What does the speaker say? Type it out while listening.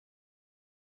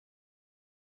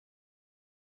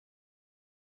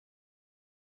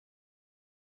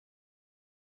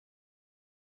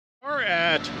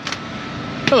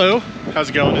Hello, how's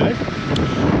it going today?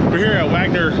 We're here at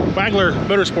Wagler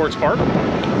Motorsports Park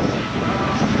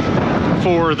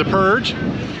for the Purge.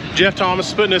 Jeff Thomas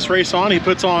is putting this race on. He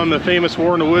puts on the famous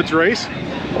War in the Woods race.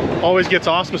 Always gets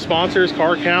awesome sponsors,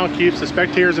 car count, keeps the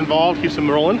spectators involved, keeps them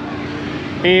rolling.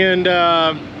 And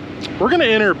we're gonna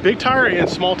enter big tire and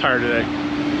small tire today.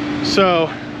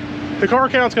 So the car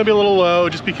count's gonna be a little low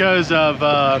just because of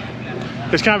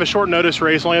it's kind of a short notice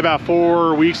race, only about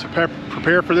 4 weeks to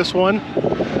prepare for this one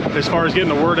as far as getting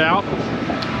the word out.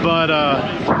 But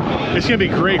it's gonna be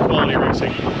great quality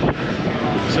racing.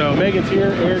 So Megan's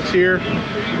here, Eric's here.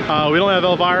 We don't have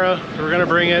Elvira, so we're gonna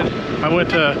bring it. I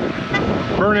went to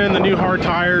burn in the new hard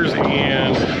tires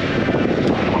and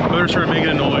the motor started making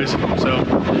a noise. So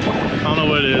I don't know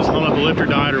what it is. I don't know if the lifter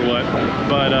died or what,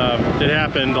 but it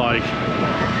happened like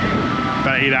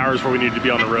about 8 hours before we needed to be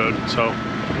on the road. So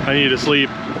I needed to sleep,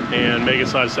 and Megan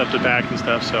decided stuff to pack and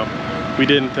stuff, so we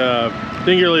didn't get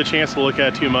really a chance to look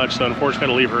at it too much, so unfortunately I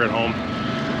had to leave her at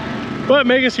home. But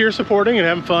Megan's here supporting and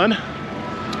having fun.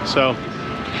 So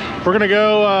we're gonna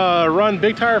go run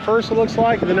big tire first, it looks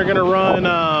like, and then they're gonna run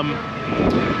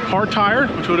hard tire,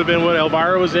 which would have been what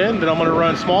Elvira was in. Then I'm gonna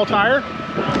run small tire,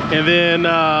 and then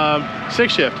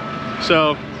 6 shift.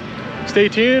 So stay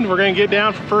tuned, we're gonna get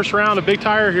down for first round of big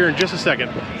tire here in just a second.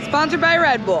 Sponsored by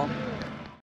Red Bull.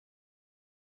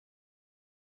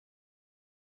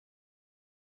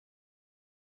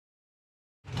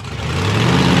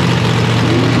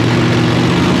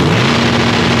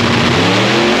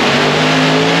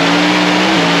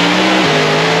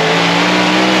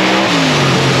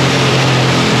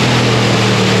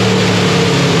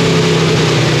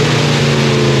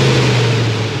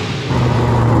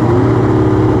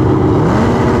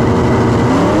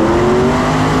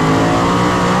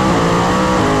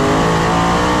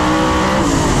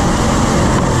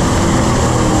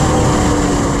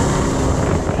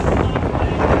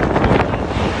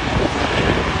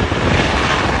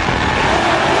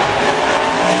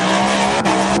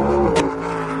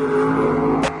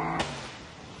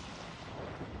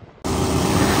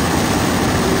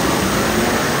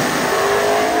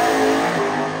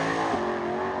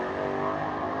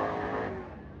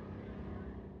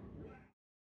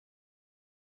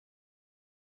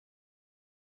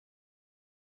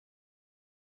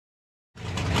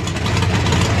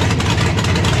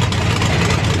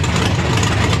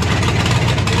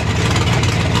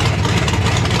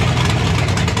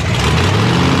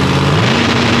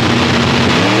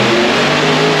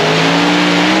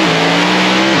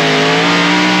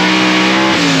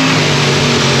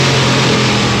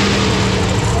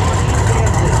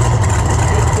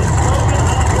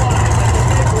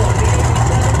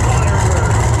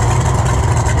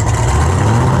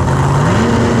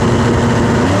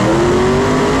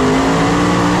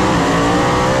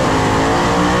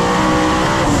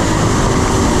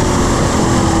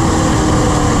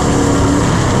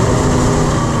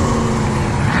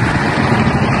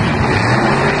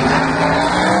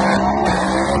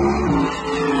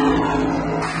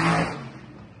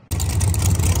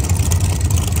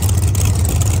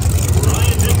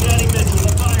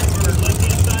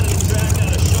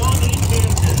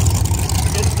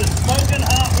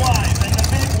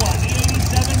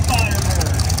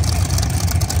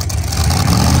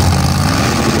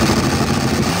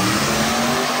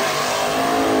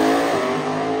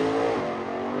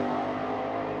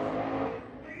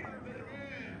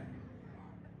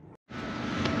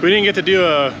 We didn't get to do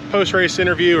a post-race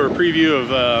interview or preview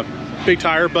of big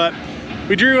tire, but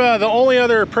we drew the only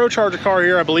other procharger car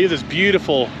here, I believe, this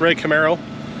beautiful red Camaro.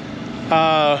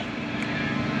 Oh,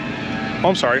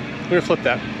 I'm sorry, I'm gonna flip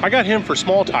that. I got him for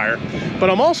small tire,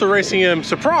 but I'm also racing him,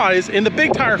 surprise, in the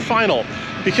big tire final,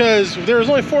 because there's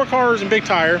only 4 cars in big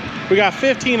tire. We got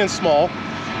 15 in small,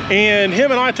 and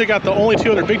him and I took out the only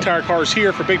 2 other big tire cars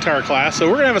here for big tire class. So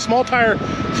we're gonna have a small tire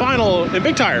final in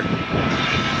big tire.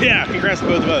 Yeah, congrats to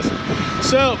both of us.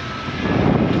 So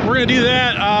we're gonna do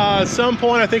that at some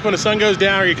point. I think when the sun goes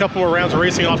down, or get a couple more rounds of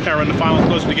racing off, kind of run the finals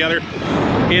closer together.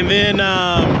 And then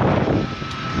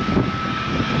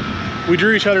we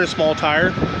drew each other in small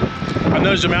tire. I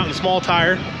nudged him out in small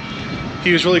tire.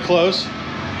 He was really close.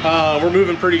 We're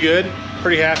moving pretty good,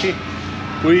 pretty happy.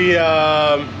 We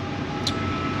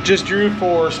just drew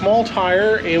for small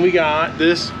tire, and we got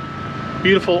this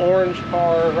beautiful orange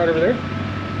car right over there.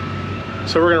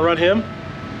 So we're gonna run him,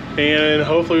 and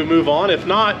hopefully we move on. If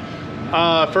not,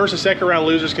 first and second round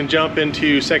losers can jump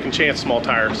into second chance small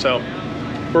tire. So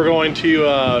we're going to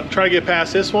try to get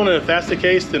past this one, and if that's the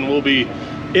case, then we'll be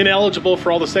ineligible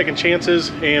for all the second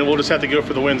chances, and we'll just have to go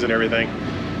for the wins and everything.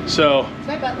 So,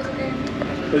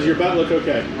 Does your butt look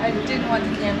okay? I didn't want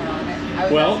the camera on it. I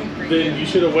was Well, asking for then you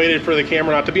should have waited for the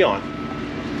camera not to be on.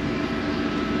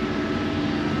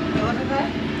 You look at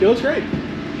that? It looks great.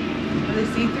 Are they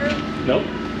see-through? Nope.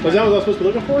 Was that what I was supposed to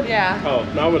be looking for? Yeah. Oh,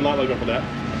 no, I was not looking for that.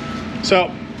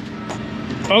 So,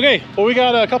 okay, well, we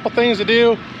got a couple things to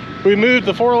do. We moved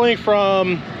the 4-link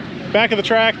from back of the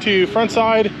track to front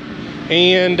side,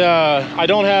 and I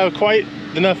don't have quite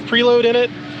enough preload in it,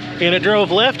 and it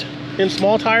drove left in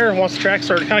small tire once the track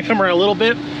started to kind of come around a little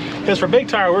bit, because for big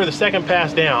tire, we're the second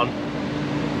pass down,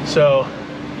 so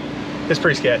it's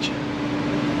pretty sketchy.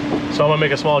 So I'm gonna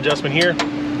make a small adjustment here,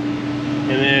 and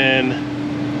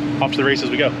then off to the races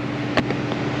we go.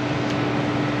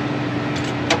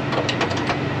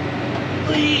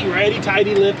 Righty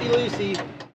tighty, lefty loosey.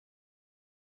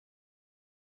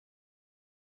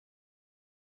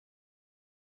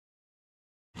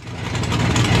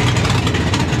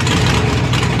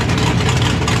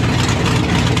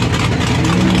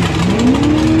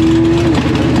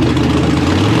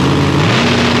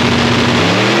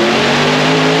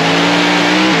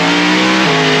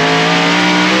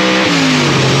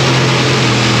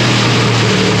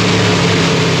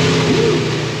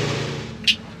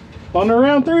 On the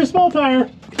round 3 small tire,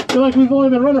 feel like we've only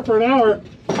been running for an hour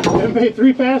and made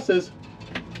 3 passes.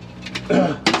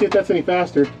 Let's see if that's any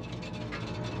faster.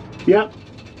 Yep,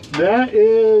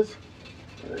 that's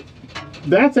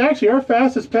actually our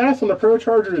fastest pass on the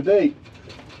procharger to date.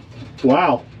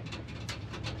 Wow.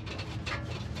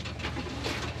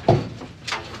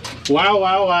 Wow,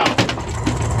 wow, wow.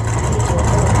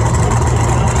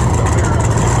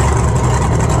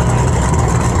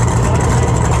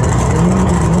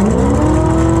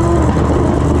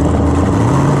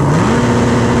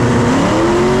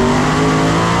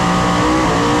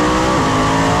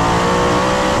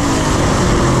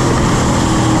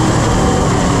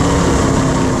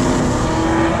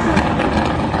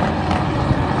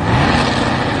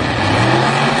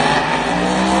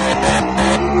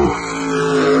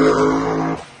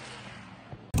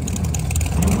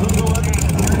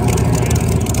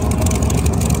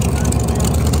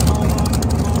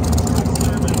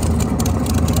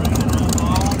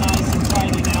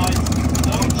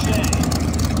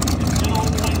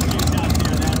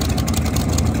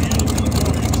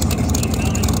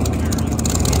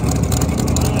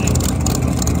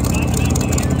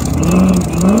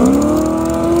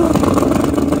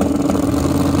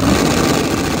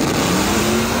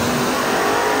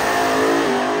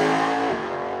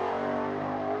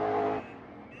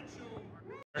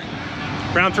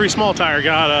 Round 3 small tire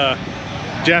got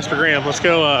Jasper Graham. Let's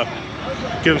go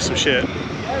give him some shit.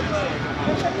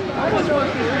 I don't know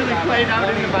if this really played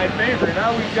out into my favor.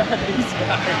 Now we've got these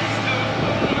guys.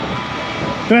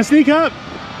 Can I sneak up?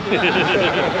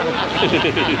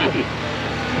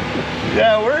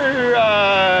 Yeah,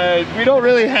 we don't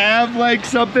really have like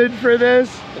something for this.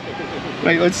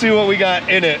 Like, let's see what we got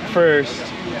in it first.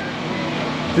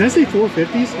 Did I say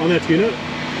 450s on that tune-up?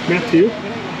 Map 2?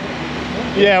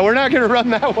 Yeah, we're not gonna run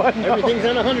that one. No. Everything's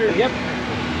on 100, yep.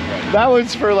 That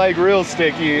one's for like real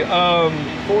sticky. 40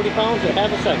 pounds at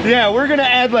half a second. Yeah, we're gonna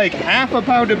add like half a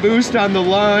pound of boost on the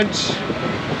launch.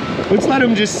 Let's let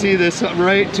them just see this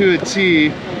right to a T.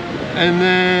 And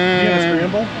then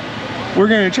scramble? we're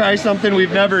gonna try something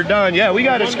we've never done. Yeah, we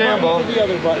got a scramble. The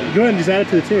other button. Go ahead and just add it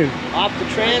to the tune. Off the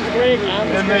trans brake, on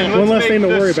the And then scramble. One let's less thing to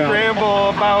make the worry about. Scramble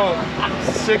about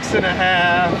 6.5.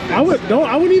 I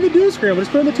wouldn't even do a scramble.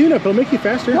 Just put on the tune-up. It'll make you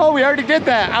faster. Oh, we already did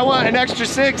that. I want an extra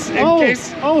 6 in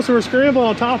case. Oh, so we're scrambling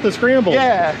on top of the scramble.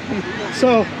 Yeah.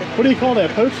 So, what do you call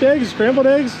that? Poached eggs? Scrambled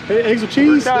eggs? Eggs with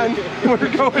cheese? Done. We're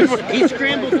going with He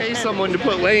scrambled pay someone to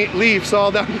put leaves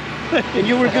all down. and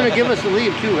you were going to give us the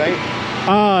leave too, right?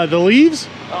 The leaves?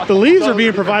 The leaves are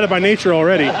being provided by nature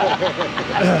already.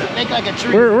 Make like a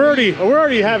tree. We're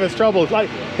already having trouble. Like,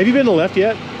 have you been to the left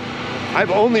yet? I've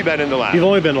only been in the left. You've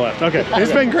only been to the left. Okay.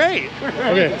 It's been great.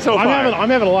 Okay. So I'm far.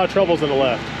 having a lot of troubles in the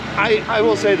left. I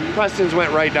will say the Preston's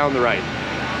went right down the right.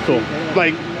 Cool.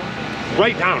 Like,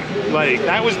 right down. Like,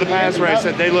 that was the pass where I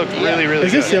said they looked really, really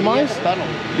Is good. this semis?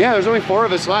 Yeah, there's only 4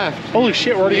 of us left. Holy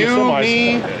shit, we're already in You, semis.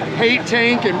 me, Hate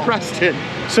Tank, and Preston.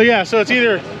 So yeah, so it's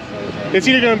either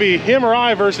going to be him or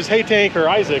I versus Hey Tank or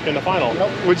Isaac in the final.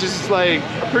 Which is like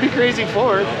a pretty crazy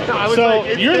fourth. I was So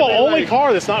like, you're the instantly only like,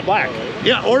 car that's not black.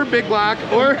 Yeah, or big block,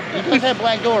 or You both have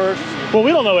black doors. Well,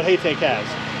 we don't know what Hey Tank has.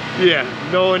 yeah,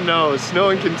 no one knows. No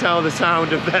one can tell the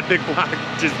sound of that big block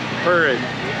just purring.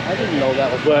 I didn't know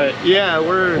that was. But yeah,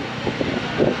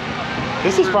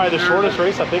 This is probably the shortest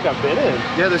race I think I've been in.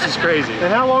 yeah, this is crazy.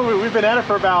 And how long we've been at it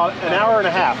for? About an hour and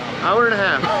a half. Hour and a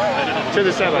half to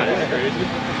the semi.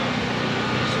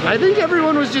 I think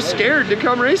everyone was just scared to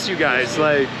come race you guys.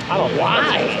 Like, I don't know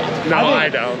why. no, I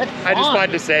don't. I just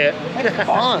wanted to say it. That's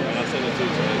fun.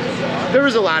 There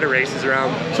was a lot of races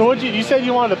around. So what you said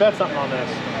you wanted to bet something on this?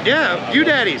 Yeah, you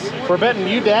daddies. We're betting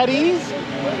you daddies?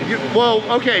 Well,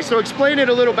 okay, so explain it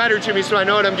a little better to me so I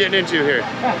know what I'm getting into here.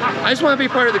 I just want to be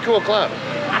part of the cool club.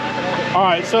 All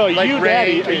right, so Like you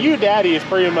rank daddy, and- you daddy is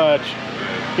pretty much,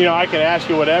 you know, I can ask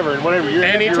you whatever, and whatever your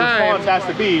Anytime. response has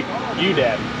to be, you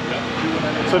daddy.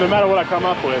 So no matter what I come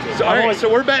up with, So, all right, so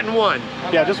we're betting one.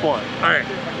 yeah, just one. All right.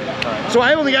 So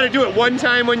I only got to do it one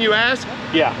time when you ask?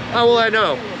 Yeah, How will I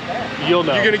know? you'll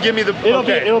know. You're going to give me the...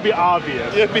 It'll be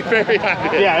obvious. It'll be very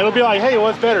obvious. Yeah, it'll be like, hey,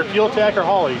 what's better, Fuel Tech or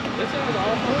Holly?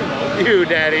 You,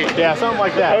 daddy. Yeah, something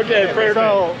like that. Okay, perfect.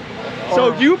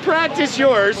 So you practice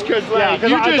yours because Yeah, like, 'cause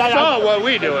you I- just I- saw what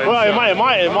we doing. Well, so.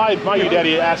 my you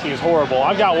daddy asking is horrible.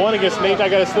 I've got one against Nate I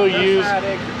got to still use,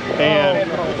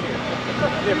 and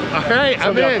All right, I'm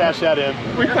somebody will in. cash that in.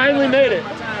 We finally made it.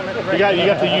 You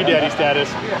got the you daddy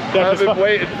status. I've been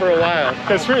waiting for a while.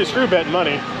 Because screw betting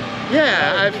money.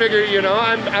 Yeah, I figure, you know,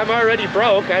 I'm already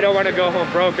broke. I don't want to go home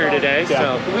broker today,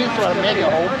 Yeah. so. We just want to make it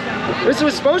home. This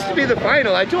was supposed to be the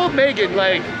final. I told Megan,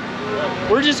 like,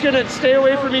 we're just gonna stay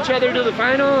away from each other to the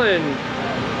final, and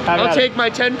I'll take my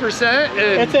 10%.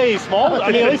 And It's a small.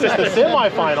 I mean, at least it's the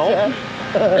semifinal.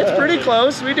 it's pretty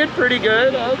close. We did pretty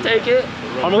good. I'll take it.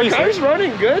 I mean, at The least car's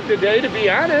running good today, to be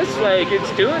honest. Like, it's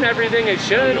doing everything it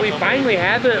should. We finally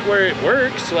have it where it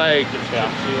works. Like,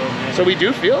 so we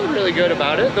do feel really good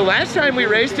about it. The last time we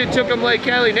raced, it took them, like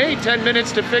Callie Nate, 10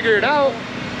 minutes to figure it out.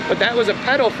 But that was a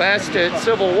pedal fest at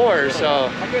Civil War, so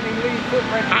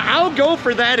I'll go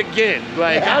for that again.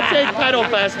 Like, I'll take pedal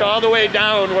fest all the way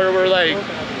down where we're like,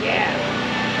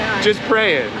 just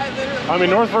praying. I mean,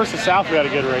 North versus South, we had a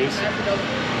good race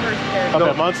up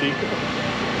at Muncie.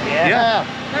 Yeah.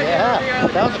 Yeah.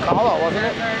 That was a call out, wasn't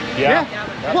it?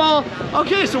 Yeah. Well,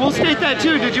 okay, so we'll state that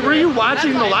too. Were you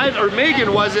watching the live, or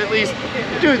Megan was at least?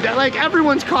 Dude, like,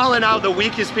 everyone's calling out the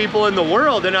weakest people in the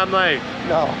world, and I'm like,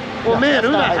 No. well, man,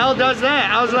 who the That's not- hell does that?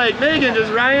 I was like, Megan, does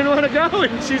Ryan want to go?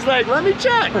 And she's like, let me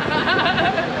check.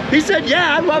 He said,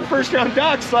 yeah, I love first round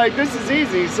ducks. Like, this is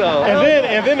easy, so.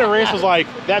 And then the race was like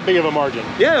that big of a margin.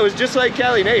 Yeah, it was just like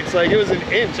Callie Nate's. Like, it was an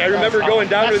inch. I remember going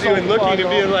down that's with you so and looking fun, and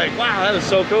being though. like, wow, that was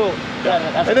so cool.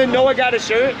 That's And then Noah got a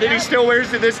shirt that he still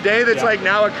wears to this day that's like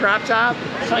now a crop top.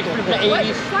 It's like from the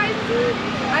 80s.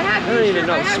 I have I don't even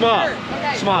know. Small.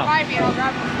 Okay, Small. I'll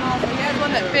grab the small. So he has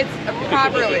one that fits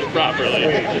properly.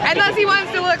 Properly. Unless he wants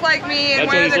to look like me and That's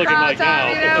what wear he's the looking crop like top, now.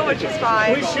 you know, which is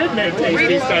fine. We should make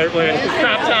Tasty start with the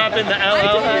crop top and the I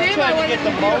told LL. him I wanted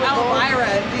to do Elvira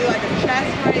and do like a chest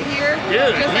right here.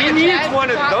 Dude, Just like he a needs chest one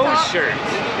of crop those top. shirts.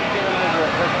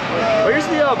 Where's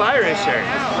the Elvira shirt?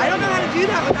 I don't know how to do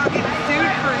that without getting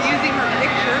sued for using her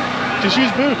picture. Just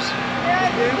use boots.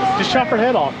 Just chop her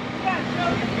head off.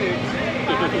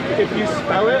 If you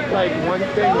spell it like one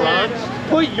thing wrong,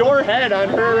 put your head on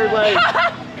her like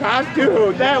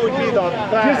costume. That would be the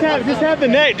best.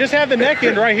 Just have the neck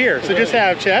end right here. So just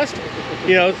have chest,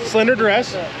 you know, slender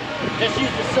dress. Just use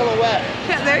the silhouette.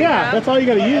 Yeah, there you Yeah, go. that's all you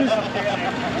got to use.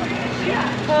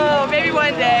 Oh, maybe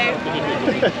one day.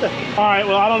 All right.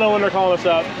 Well, I don't know when they're calling us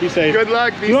up. Be safe. Good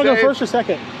luck. Be You want to safe. go first or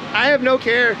second? I have no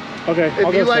care. Okay. If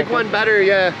I'll you go like second. one better,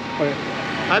 yeah. Okay.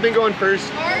 I've been going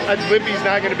first. Lippy's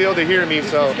not going to be able to hear me,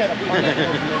 so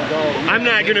I'm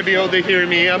not going to be able to hear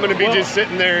me. I'm going to be Well- just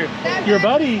sitting there. Your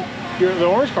buddy, the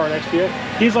orange car next to you,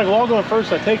 he's like, well, I'll go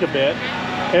first. I take a bit,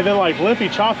 and then like Limpy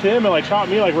chopped him and like chopped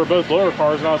me like we're both lower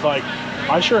cars, and I was like,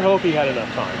 I sure hope he had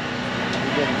enough time.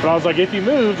 But I was like, if he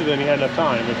moved, then he had enough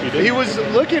time. If he didn't, He was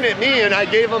looking at me, and I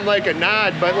gave him like a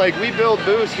nod, but like we build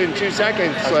boost in 2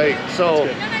 seconds, like so.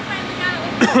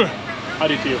 I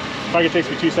do too. Probably takes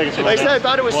me 2 seconds. Like I said, I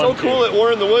thought it was so cool at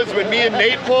War in the Woods when me and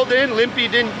Nate pulled in. Limpy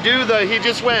didn't do he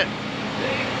just went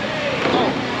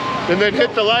and then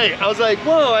hit the light. I was like,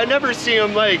 whoa! I never see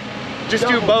him like just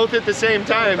do both at the same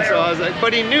time. So I was like,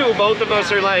 but he knew both of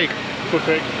us are like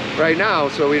Quick. right now,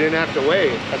 so we didn't have to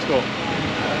wait. That's cool.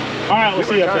 All right, we'll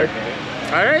see you up there.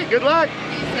 All right, good luck.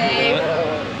 Be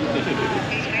safe.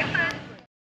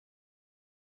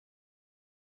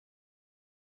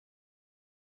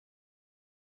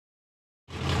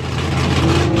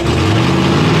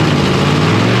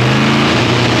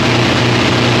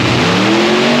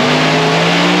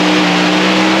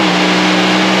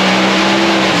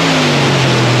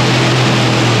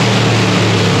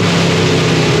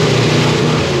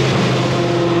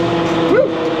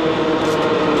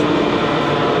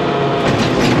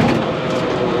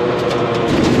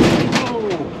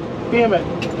 Damn it.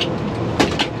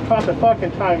 Caught the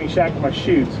fucking timing shack with my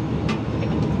shoes.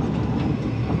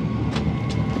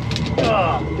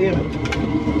 Oh, damn it.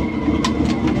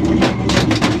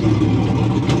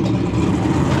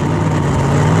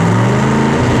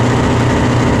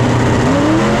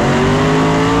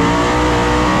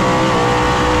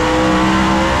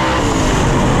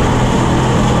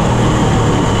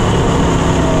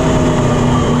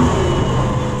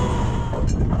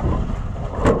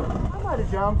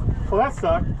 Well, that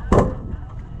sucked.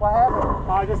 What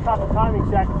happened? I just caught the timing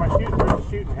jack with my shooting, ripped the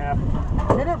shoot in half.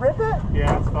 Did it rip it?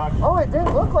 Yeah, it's fucked. Oh, it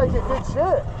didn't look like it did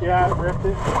shit. Yeah, it ripped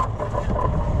it.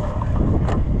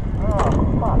 Oh,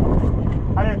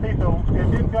 fuck. I didn't think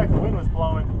it didn't feel like the wind was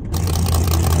blowing.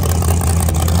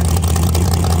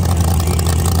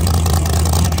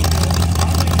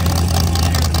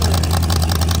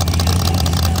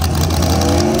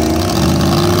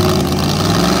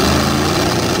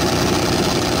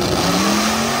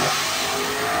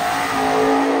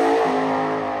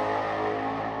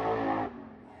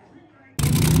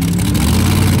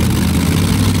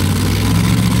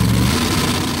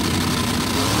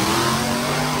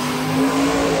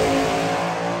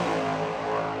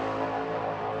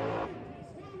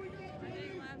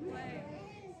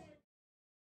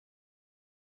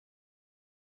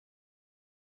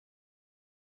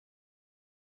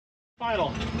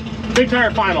 Final. Big tire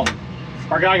final.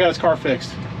 Our guy got his car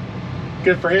fixed.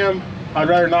 Good for him. I'd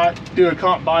rather not do a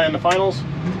comp buy in the finals.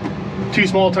 2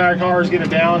 small tire cars, get it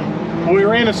down. When we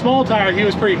ran a small tire, he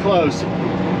was pretty close.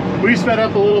 We sped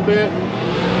up a little bit.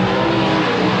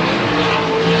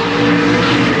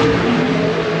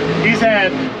 He's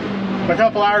had a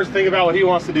couple hours to think about what he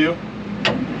wants to do.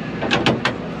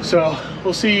 So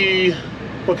we'll see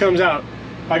what comes out.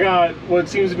 I got what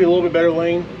seems to be a little bit better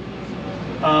lane.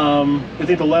 I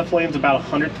think the left lane's about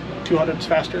 100, 200s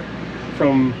faster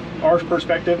from our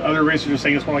perspective. Other racers are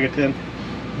saying it's more like a 10,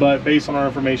 but based on our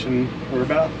information, we're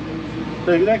about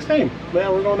the exact same. Yeah,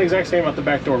 we're going the exact same out the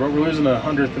back door, but we're losing a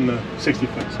 100th in the 60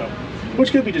 foot, so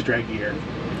which could be just draggy air.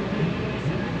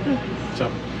 So,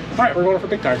 all right, we're going for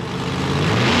big tire.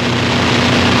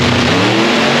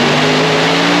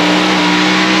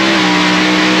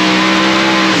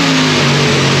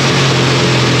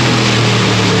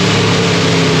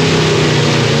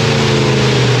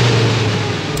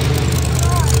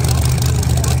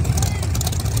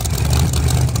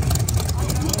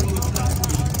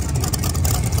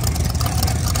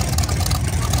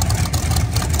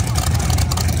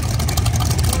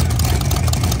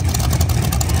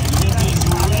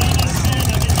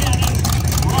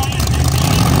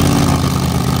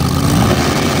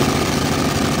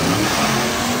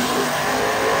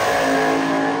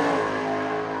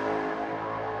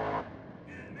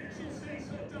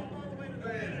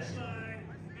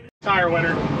 Tire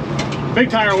winner, big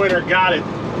tire winner, got it.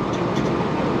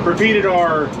 Repeated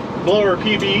our blower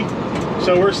PB,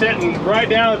 so we're sitting right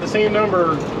down at the same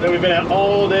number that we've been at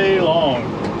all day long.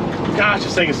 Gosh,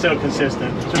 this thing is so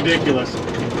consistent, it's ridiculous.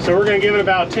 So we're gonna give it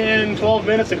about 10-12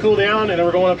 minutes to cool down, and then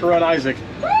we're going up to run Isaac.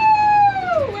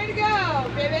 Woo! Way to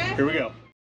go, baby! Here we go.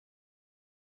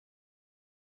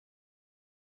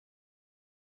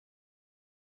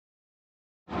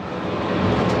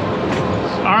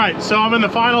 All right, so I'm in the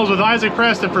finals with Isaac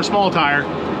Preston for small tire.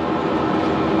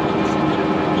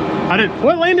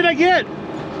 What lane did I get?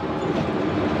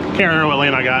 Can't remember what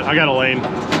lane I got. I got a lane.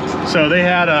 So they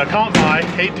had a comp buy,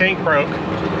 8 tank broke.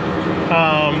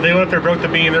 They went up there, broke the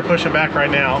beam. They're pushing back right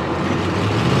now.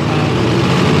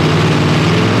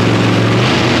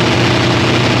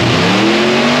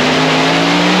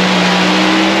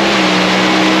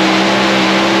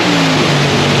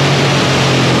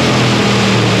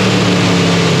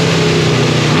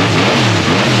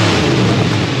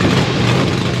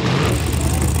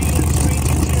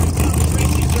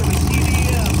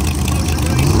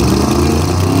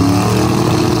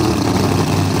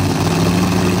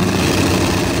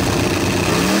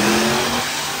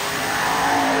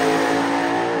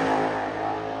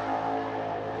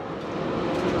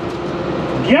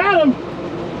 Got him!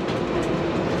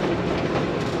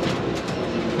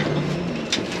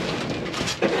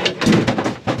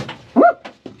 Woo!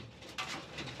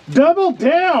 Double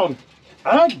down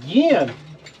again.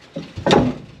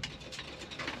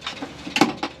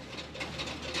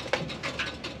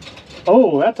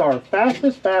 Oh, that's our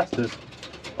fastest.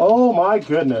 Oh my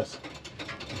goodness.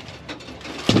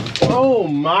 Oh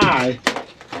my.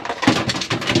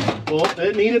 Well,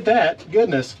 it needed that.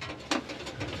 Goodness.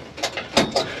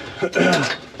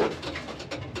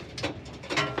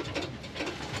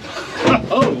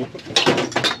 Oh.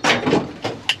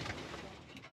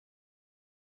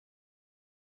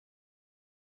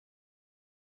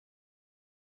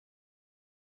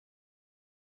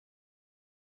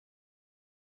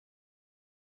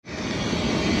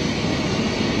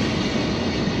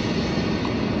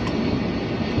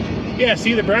 Yeah,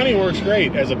 see, the Brownie works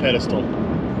great as a pedestal.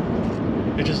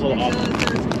 It's just a little off. Until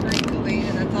it starts crinkling,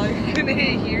 and that's all you're gonna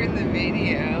hear in the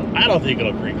video. I don't think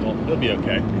it'll crinkle. It'll be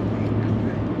okay.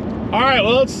 All right,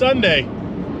 well, it's Sunday.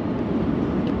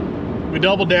 We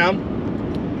doubled down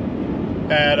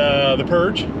at the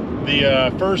Purge,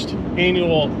 the first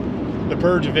annual The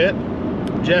Purge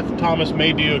event. Jeff Thomas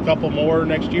may do a couple more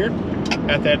next year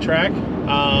at that track.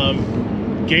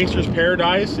 Gangster's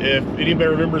Paradise, if anybody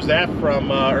remembers that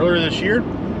from earlier this year,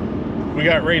 we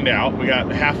got rained out. We got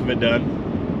half of it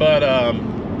done. But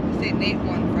You say Nate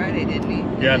won Friday, didn't he?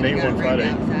 Yeah, And then Nate he won got rained Friday.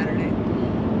 out Saturday.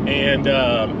 And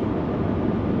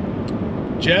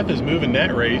Jeff is moving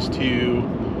that race to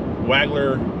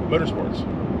Wagler Motorsports.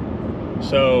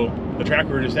 So the track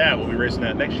we were just at, we'll be racing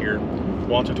at next year,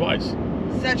 once or twice.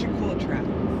 Such a cool track.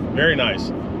 Very nice.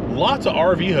 Lots of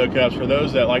RV hookups for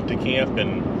those that like to camp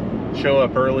and show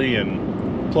up early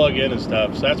and plug in and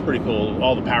stuff. So that's pretty cool.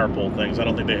 All the power pole things. I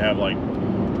don't think they have like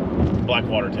black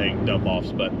water tank dump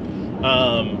offs, but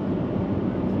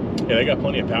yeah, they got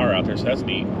plenty of power out there, so that's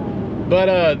neat.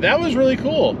 But that was really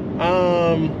cool.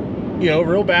 You know,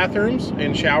 real bathrooms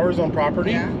and showers on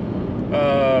property. Yeah.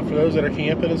 For those that are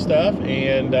camping and stuff.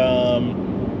 And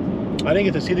I didn't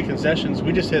get to see the concessions.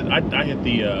 We just hit, I hit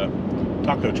the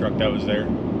taco truck that was there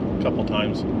a couple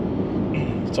times.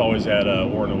 It's always at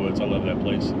War in the Woods. I love that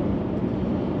place.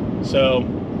 So,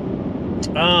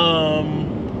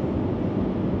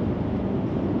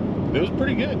 it was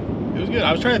pretty good. It was good.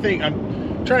 I was trying to think,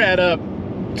 I'm trying to add up.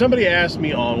 Somebody asked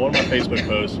me on one of my Facebook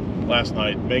posts last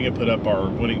night, Megan put up our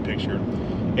winning picture,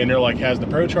 and they're like, has the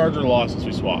procharger lost since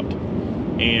we swapped?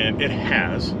 And it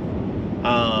has.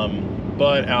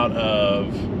 But out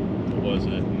of, what was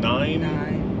it, nine?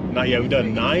 Yeah, we've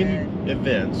done 9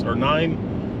 events, or 9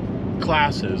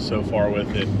 classes so far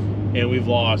with it, and we've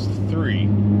lost 3.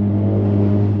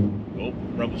 Oh,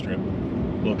 rumble strip,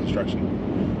 little construction.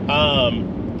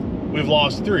 We've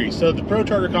lost 3, so the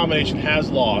procharger combination has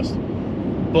lost,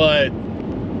 but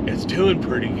it's doing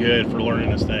pretty good for learning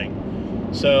this thing.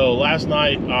 So last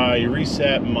night I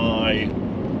reset my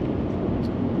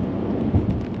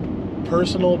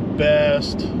personal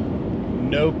best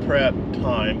no prep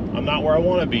time. I'm not where I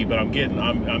want to be, but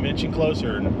I'm inching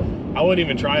closer, and I wasn't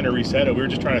even trying to reset it. We were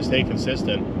just trying to stay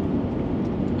consistent.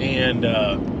 And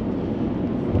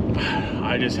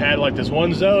I just had like this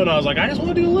one zone. I was like, I just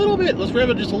want to do a little bit. Let's rev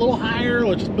it just a little higher.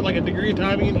 Let's just put like a degree of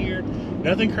timing in here.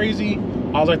 Nothing crazy.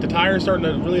 I was like, the tire's starting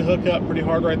to really hook up pretty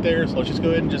hard right there. So let's just go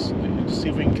ahead and just see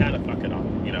if we can kind of fuck it up,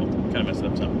 you know, kind of mess it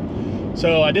up some.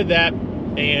 So I did that,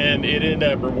 and it ended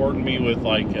up rewarding me with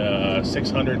like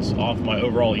 600s off my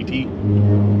overall ET.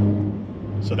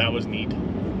 So that was neat.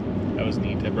 That was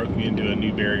neat. That broke me into a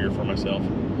new barrier for myself.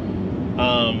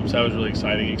 So that was really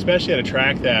exciting, especially at a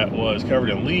track that was covered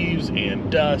in leaves and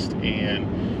dust,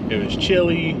 and it was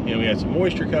chilly, and we had some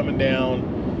moisture coming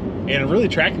down, and really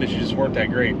track conditions just weren't that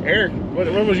great. Eric, what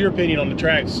was your opinion on the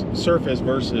track's surface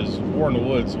versus War in the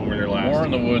Woods when we were there last? War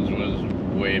in the Woods was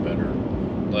way better.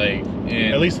 Like,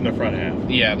 at least in the front half.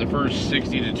 Yeah, the first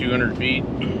 60 to 200 feet,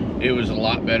 it was a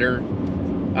lot better.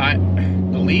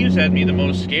 The leaves had me the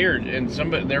most scared, and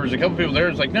there was a couple people there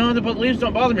was like, no, the leaves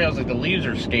don't bother me. I was like, the leaves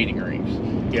are skating rinks.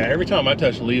 Yeah, every time I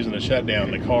touched the leaves in the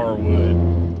shutdown, the car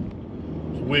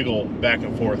would wiggle back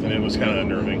and forth, and it was kind of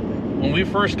unnerving. When we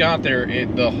first got there,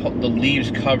 the leaves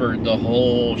covered the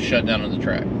whole shutdown of the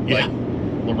track. Yeah.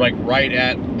 Like right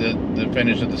at the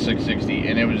finish of the 660,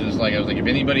 and it was just like, I was like, if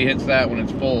anybody hits that when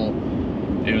it's full,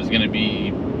 it was going to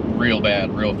be real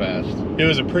bad, real fast. It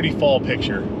was a pretty fall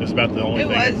picture. It was about the only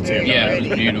thing I could say about Yeah, it. it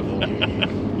was beautiful.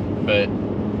 But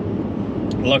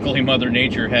luckily Mother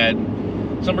Nature had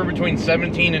somewhere between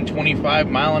 17 and 25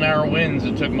 mile-an-hour winds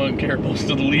that took care of most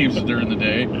of the leaves during the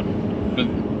day. But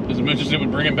as much as it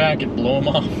would bring them back, it'd blow them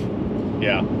off.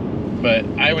 Yeah. But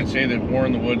I would say that War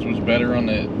in the Woods was better on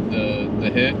the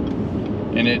hit.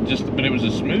 And it was a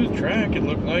smooth track, it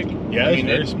looked like. Yeah, it's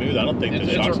very smooth. I don't think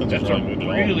the shock sensors really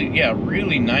moved at all.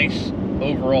 Really nice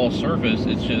overall surface.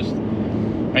 It's just,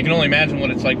 I can only imagine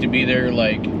what it's like to be there,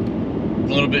 like a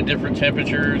little bit different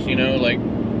temperatures, you know, like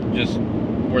just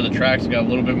where the track's got a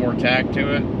little bit more tack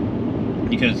to it.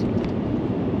 Because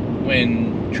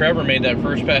when Trevor made that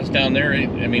first pass down there,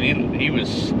 he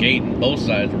was skating, both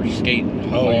sides were skating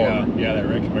hard. Oh yeah, that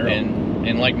red Camaro.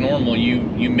 And like normal,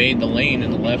 you made the lane in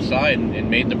the left side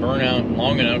and made the burnout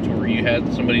long enough to where you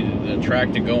had somebody, the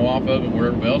track to go off of and where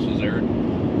everybody else was there.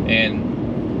 And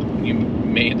you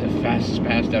made the fastest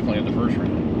pass definitely at the first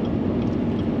round.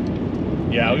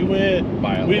 Yeah, we went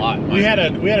by a lot. We had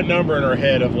a number in our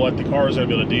head of what the car was going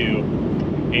to be able to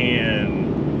do,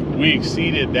 and we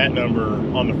exceeded that number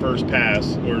on the first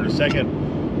pass. Or the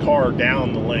second car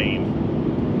down the lane,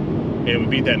 and we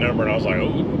beat that number, and I was like, oh,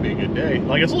 it'll be a good day.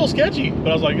 Like, it's a little sketchy, but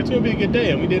I was like, it's gonna be a good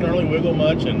day. And we didn't really wiggle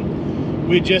much, and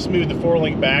we just moved the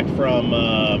 4-link back from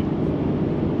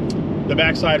the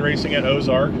backside racing at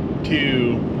Ozark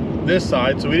to this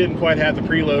side, so we didn't quite have the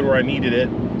preload where I needed it.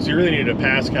 So you really needed to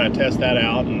pass, kind of test that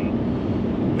out.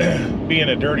 And being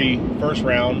a dirty first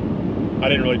round, I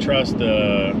didn't really trust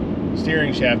the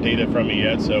steering shaft data from me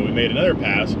yet, so we made another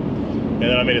pass, and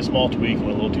then I made a small tweak and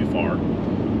went a little too far,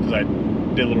 because I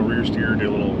did a little rear steer, did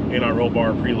a little in-on roll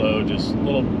bar preload, just a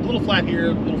little flat here,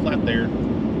 a little flat there,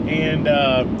 and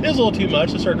it was a little too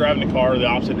much. I started driving the car the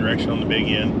opposite direction on the big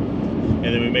end, and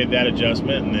then we made that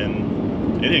adjustment, and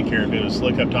then it didn't care if it was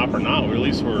slick up top or not. Or at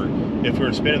least if we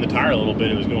were spinning the tire a little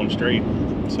bit, it was going straight.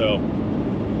 So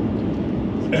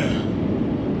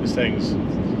this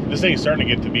thing's starting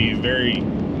to get to be very,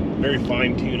 very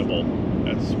fine tunable.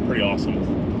 That's pretty awesome.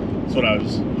 That's what I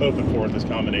was hoping for with this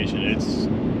combination. It's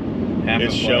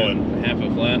showing. Half a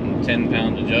flat and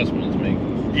 10-pound adjustments make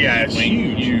it's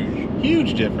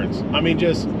huge difference. I mean,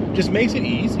 just makes it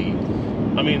easy.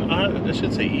 I mean, I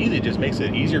should say easy. It just makes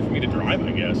it easier for me to drive,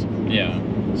 I guess. Yeah.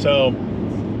 So,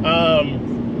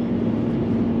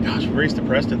 gosh, we raced the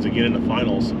Prestons again in the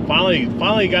finals.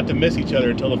 Finally got to miss each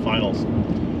other until the finals,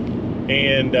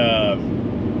 and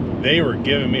they were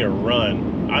giving me a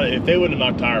run. If they wouldn't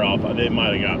have knocked tire off, they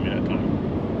might have got me that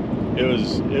time. It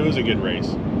was a good race.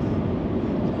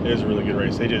 It was a really good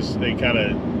race. They kind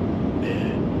of,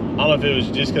 I don't know if it was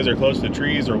just because they're close to the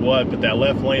trees or what, but that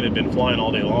left lane had been flying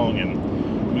all day long, and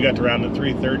we got to around the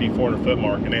 330, 400-foot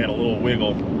mark, and they had a little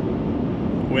wiggle,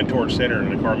 went towards center,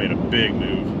 and the car made a big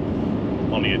move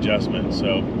on the adjustment.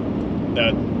 So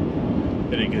they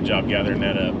did a good job gathering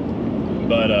that up.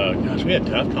 But gosh, we had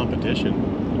tough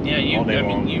competition. Yeah, you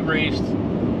raced.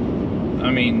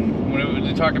 I mean, when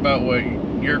we talk about what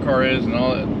your car is and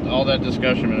all that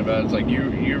discussion about, it's like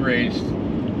you raced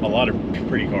a lot of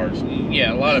pretty cars.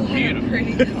 Yeah, a lot of beautiful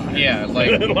pretty cars. Yeah,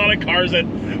 like a lot of cars that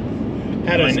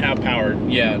had us outpowered.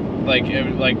 Yeah, like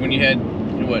when you had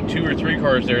what 2 or 3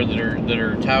 cars there that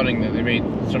are touting that they made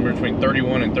somewhere between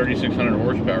 31 and 3,600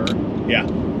 horsepower. Yeah,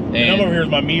 and I'm over here with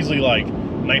my measly like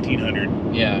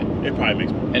 1900. Yeah, it probably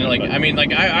makes more. And like, I mean,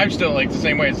 like I'm still like the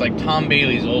same way. It's like Tom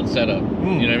Bailey's old setup. You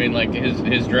know what I mean? Like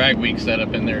his drag week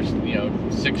setup, and there's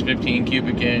 615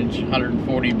 cubic inch,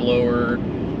 140 blower,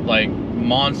 like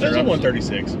monster. That's a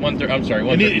 136. I'm sorry,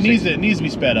 136. It needs to be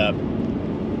sped up.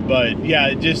 But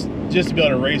yeah, just to be able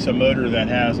to race a motor that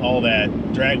has all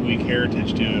that drag week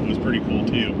heritage to it was pretty cool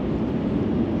too.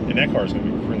 And that car's gonna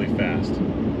be really fast,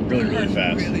 really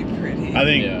fast. Really pretty. I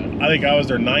think I was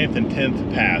their 9th and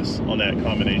 10th pass on that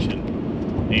combination,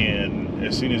 and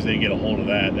as soon as they get a hold of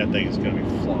that thing is gonna be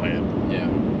flying. Yeah.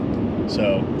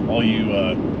 So all you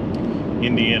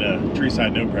Indiana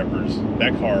Treeside No Preppers,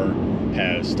 that car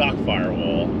has stock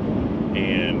firewall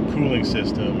and cooling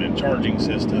system and charging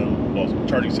system. Well,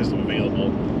 charging system available.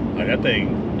 Like that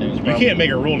thing, you can't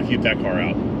make a rule to keep that car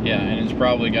out. Yeah, and it's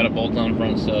probably got a bolt-on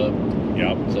front stub.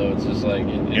 Yep. So it's just like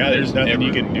there's nothing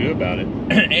you can do about it.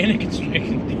 And it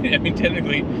can. I mean,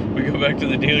 technically, we go back to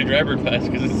the daily driver class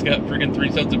because it's got freaking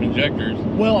 3 sets of injectors.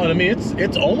 Well, I mean,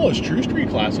 it's almost True Street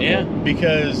classical. Yeah.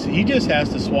 Because he just has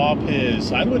to swap his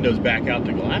side windows back out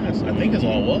to glass. I think is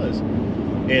all it was.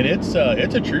 And it's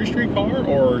a True Street car,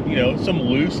 or some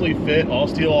loosely fit all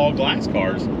steel all glass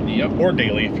cars. Yep. Or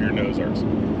daily if you're in Ozarks.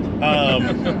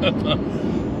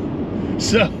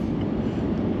 So,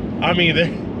 I mean,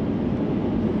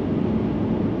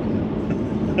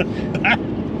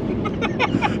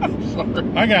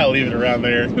 I gotta leave it around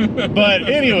there. But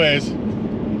anyways,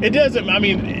 it doesn't. I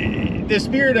mean, the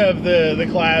spirit of the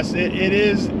class, it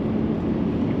is.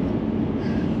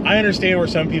 I understand where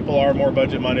some people are, more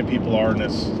budget-minded people are in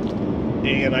this,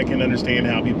 and I can understand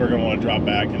how people are going to want to drop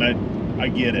back, and I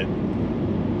get it.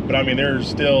 But I mean, there's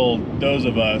still those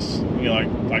of us,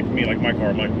 like me, like my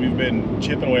car. We've been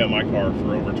chipping away at my car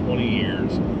for over 20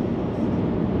 years,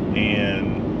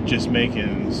 and just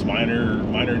making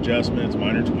minor adjustments,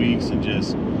 minor tweaks, and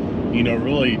just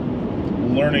really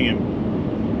learning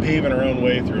and paving our own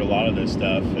way through a lot of this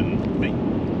stuff.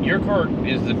 And your car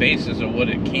is the basis of what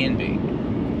it can be.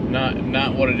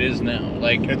 Not what it is now.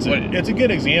 Like it's a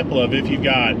good example of if you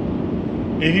got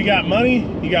money,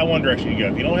 you got one direction you go.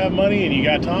 If you don't have money and you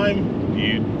got time,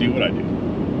 you do what I do.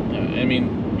 I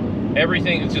mean,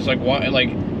 everything is just like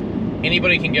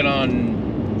anybody can get on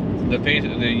the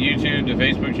YouTube, the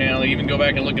Facebook channel, even go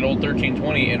back and look at old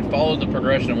 1320 and follow the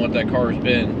progression of what that car has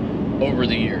been over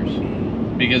the years,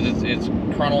 because it's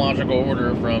chronological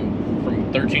order from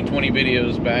 1320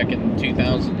 videos back in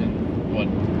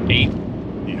 2008.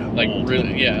 Yeah. Like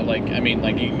really, yeah. Like I mean,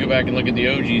 like you can go back and look at the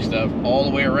OG stuff all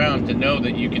the way around to know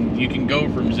that you can go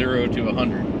from 0 to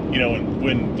 100. You know,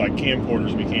 when like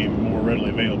camcorders became more readily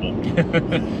available.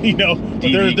 You know,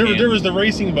 but there was the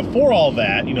racing before all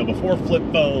that. You know, before flip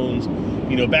phones.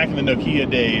 You know, back in the Nokia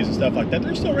days and stuff like that.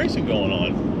 There's still racing going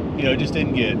on. You know, it just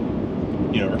didn't get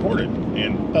recorded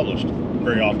and published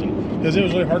very often because it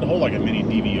was really hard to hold like a mini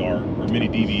DVR or mini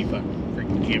DV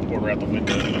freaking camcorder out the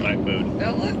window in the night mode.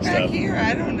 Don't look back here.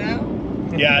 I don't know.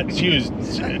 Yeah,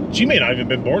 she may not even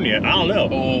been born yet. I don't know.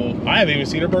 Oh, I haven't even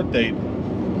seen her birth date.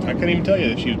 I couldn't even tell you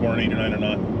that she was born in 8 or 9 or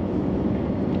not.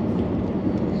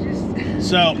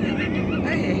 So. I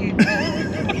hate you.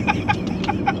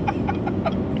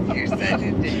 You're such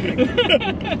a dick.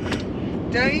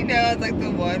 Don't you know it's like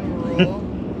the one rule?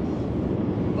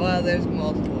 Well, there's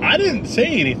multiple. I didn't say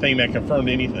anything that confirmed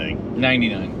anything.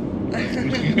 99.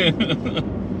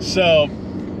 So.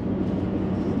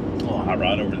 Oh, hot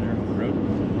rod over there on the road.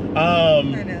 I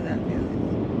know that feeling.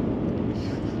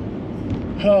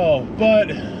 Oh, but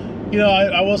you know,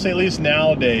 I will say at least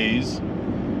nowadays,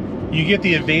 you get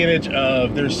the advantage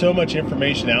of there's so much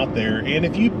information out there, and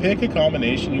if you pick a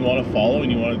combination you want to follow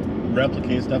and you want to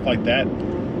replicate stuff like that,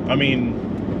 I mean,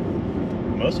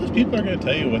 most of those people are going to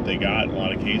tell you what they got in a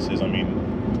lot of cases. I mean,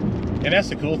 and that's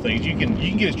the cool thing. You can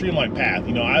get a streamlined path.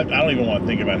 You know, I don't even want to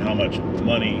think about how much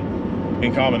money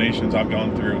and combinations I've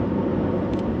gone through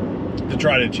to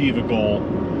try to achieve a goal,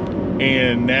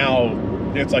 and now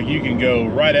it's like you can go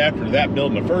right after that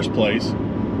build in the first place,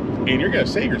 and you're going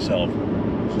to save yourself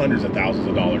hundreds of thousands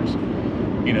of dollars,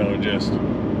 you know, just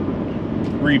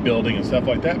rebuilding and stuff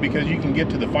like that, because you can get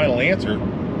to the final answer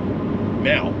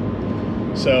now.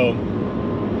 So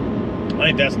I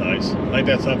think that's nice. I think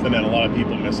that's something that a lot of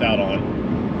people miss out on,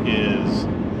 is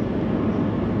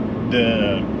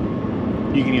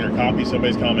you can either copy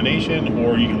somebody's combination,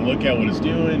 or you can look at what it's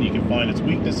doing, you can find its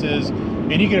weaknesses,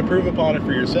 and you can improve upon it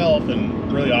for yourself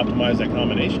and really optimize that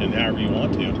combination however you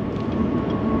want to.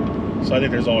 So I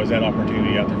think there's always that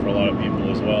opportunity out there for a lot of people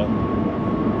as well.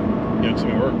 You know, 'cause I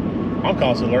mean, I'm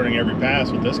constantly learning every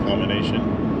pass with this combination,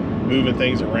 moving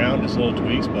things around, just little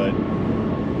tweaks, but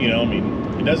you know, I mean,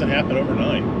 it doesn't happen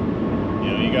overnight.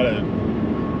 You know, you gotta.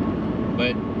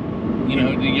 But you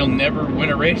know, you'll never win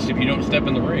a race if you don't step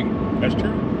in the ring. That's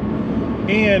true.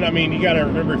 And I mean, you gotta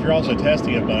remember, if you're also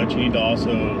testing a bunch, you need to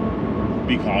also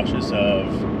be cautious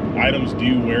of items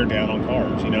do wear down on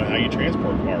cars. You know, how you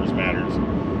transport cars matters.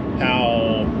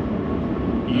 How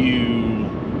you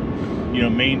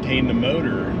maintain the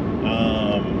motor,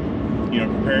 you know,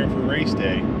 preparing for race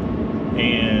day,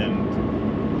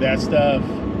 and that stuff.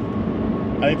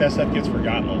 I think that stuff gets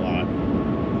forgotten a lot.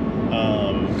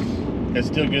 It's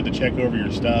still good to check over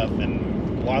your stuff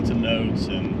and lots of notes,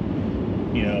 and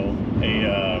you know,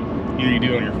 either you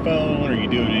do it on your phone or you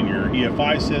do it in your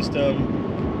EFI system.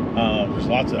 There's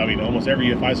lots of, I mean, almost every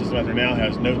EFI system out there now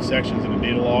has note sections in the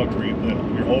data log where you put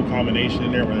your whole combination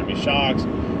in there, whether it be shocks,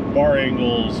 bar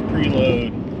angles,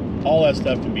 preload, all that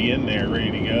stuff can be in there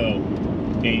ready to go.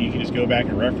 And you can just go back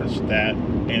and reference that,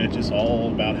 and it's just all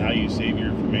about how you save your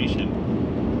information.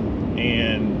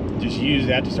 And just use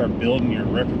that to start building your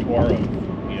repertoire of,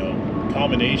 you know,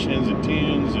 combinations and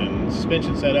tunes and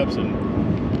suspension setups, and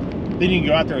then you can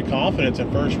go out there with confidence in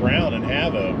first round and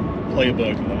have a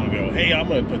playbook, and I'm gonna go, hey, I'm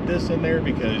gonna put this in there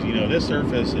because, you know, this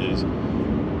surface is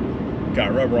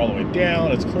got rubber all the way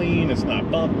down, it's clean, it's not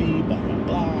bumpy, blah blah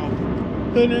blah.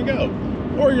 Then there you go.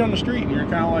 Or you're on the street and you're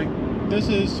kind of like, this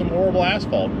is some horrible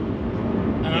asphalt.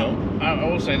 I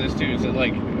will say this too, is that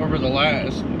like over the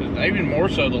last, even more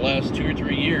so the last 2 or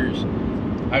 3 years,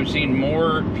 I've seen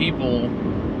more people,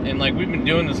 and like we've been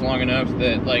doing this long enough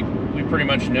that like we pretty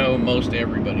much know most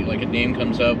everybody. Like a name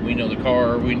comes up, we know the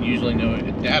car, we usually know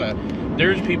data.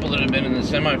 There's people that have been in the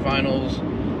semifinals,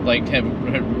 like have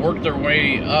worked their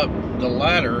way up the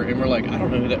ladder, and we're like, I don't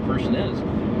know who that person is,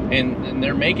 and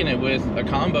they're making it with a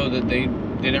combo that they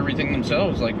did everything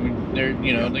themselves. Like they're,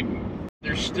 you know, like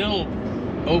there's still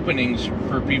openings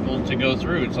for people to go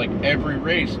through. It's like every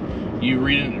race you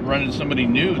run into somebody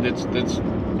new that's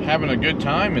having a good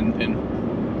time and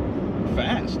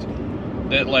fast,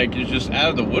 that like is just out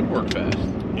of the woodwork fast.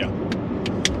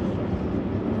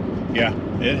 Yeah,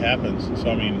 it happens.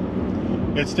 So I mean,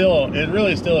 it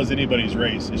really still is anybody's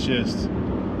race. It's just,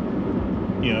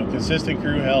 you know, consistent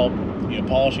crew help, you know,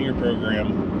 polishing your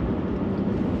program,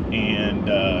 and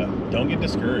don't get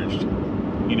discouraged.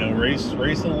 You know, race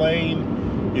the lane.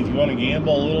 If you want to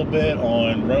gamble a little bit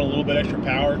on run a little bit extra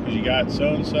power because you got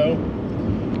so-and-so,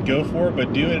 go for it,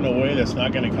 but do it in a way that's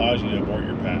not going to cause you to abort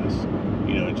your pass.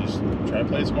 You know, just try to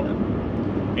play it smart.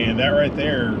 And that right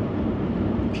there,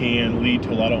 can lead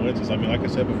to a lot of wins. I mean, like I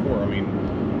said before, I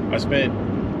mean, I spent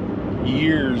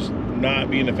years not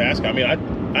being the fast guy. I mean,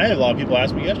 I had a lot of people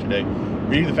ask me yesterday,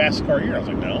 "Are you the fastest car here?" I was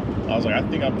like, "No." I was like, "I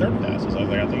think I'm third fastest." I was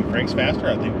like, "I think Frank's faster.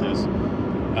 I think this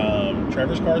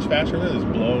Trevor's car is faster than this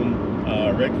blown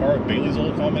red car with Bailey's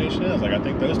old combination." I was like, "I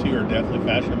think those two are definitely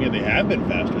faster than me. They have been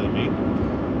faster than me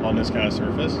on this kind of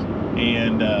surface."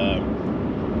 And I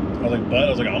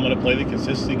was like, "I'm going to play the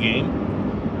consistency game,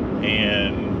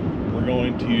 and we're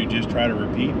going to just try to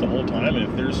repeat the whole time. And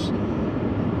if there's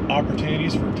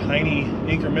opportunities for tiny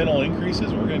incremental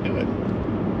increases, we're going to do it.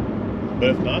 But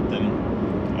if not, then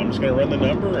I'm just going to run the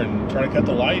number and try to cut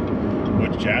the light,"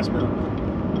 which Jasper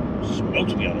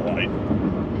smokes me on the light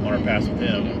on our pass with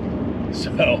him.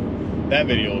 So that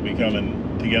video will be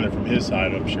coming together from his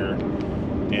side, I'm sure,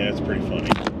 and it's pretty funny.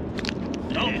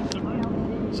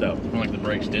 So like the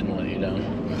brakes didn't let you down.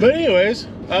 But anyways,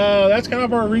 that's kind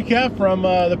of our recap from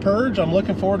the Purge. I'm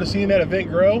looking forward to seeing that event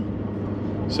grow.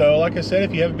 So like I said,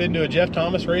 if you haven't been to a Jeff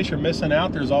Thomas race, you're missing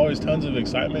out. There's always tons of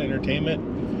excitement,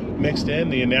 entertainment mixed in.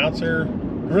 The announcer,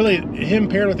 really, him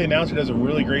paired with the announcer, does a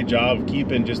really great job of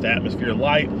keeping just the atmosphere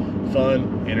light,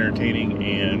 fun, entertaining,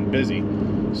 and busy.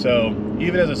 So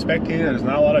even as a spectator, there's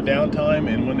not a lot of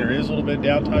downtime, and when there is a little bit of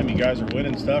downtime, you guys are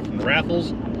winning stuff from the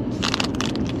raffles.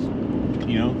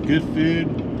 You know, good food.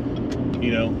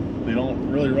 You know, they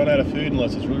don't really run out of food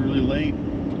unless it's really, really late.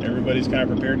 Everybody's kind of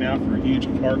prepared now for huge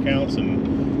car counts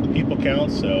and people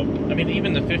counts. So I mean,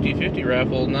 even the 50-50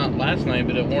 raffle, not last night,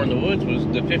 but at War in the Woods, was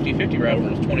the 50-50 raffle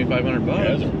was $2,500. yeah,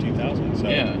 it was over 2,000. So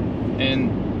yeah,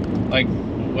 and like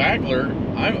Wagler,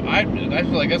 I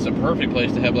feel like that's a perfect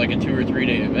place to have like a 2 or 3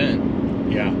 day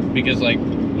event. yeah, Because like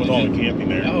with all the camping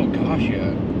there. Oh gosh,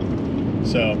 yeah.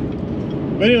 So,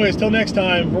 but anyways, till next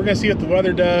time, we're gonna see what the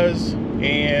weather does,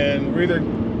 and we're either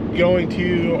going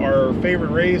to our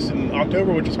favorite race in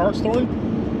October, which is Hartshorn,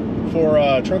 for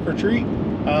trunk or treat.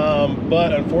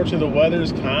 But unfortunately, the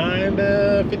weather's kind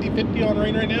of 50-50 on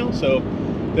rain right now, so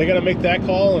they got to make that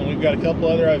call. And we've got a couple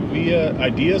other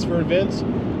ideas for events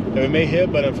that we may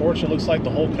hit, but unfortunately, it looks like the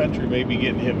whole country may be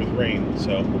getting hit with rain,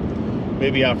 so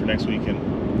maybe out for next weekend.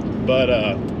 But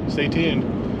stay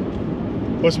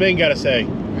tuned. What's Megan got to say?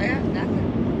 I got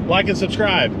nothing. Like and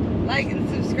subscribe. Like and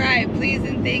subscribe, please,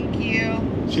 and thank you.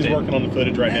 She's working on the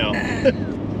footage right now.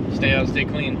 Stay out, stay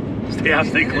clean. Stay out,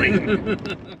 stay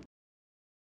clean.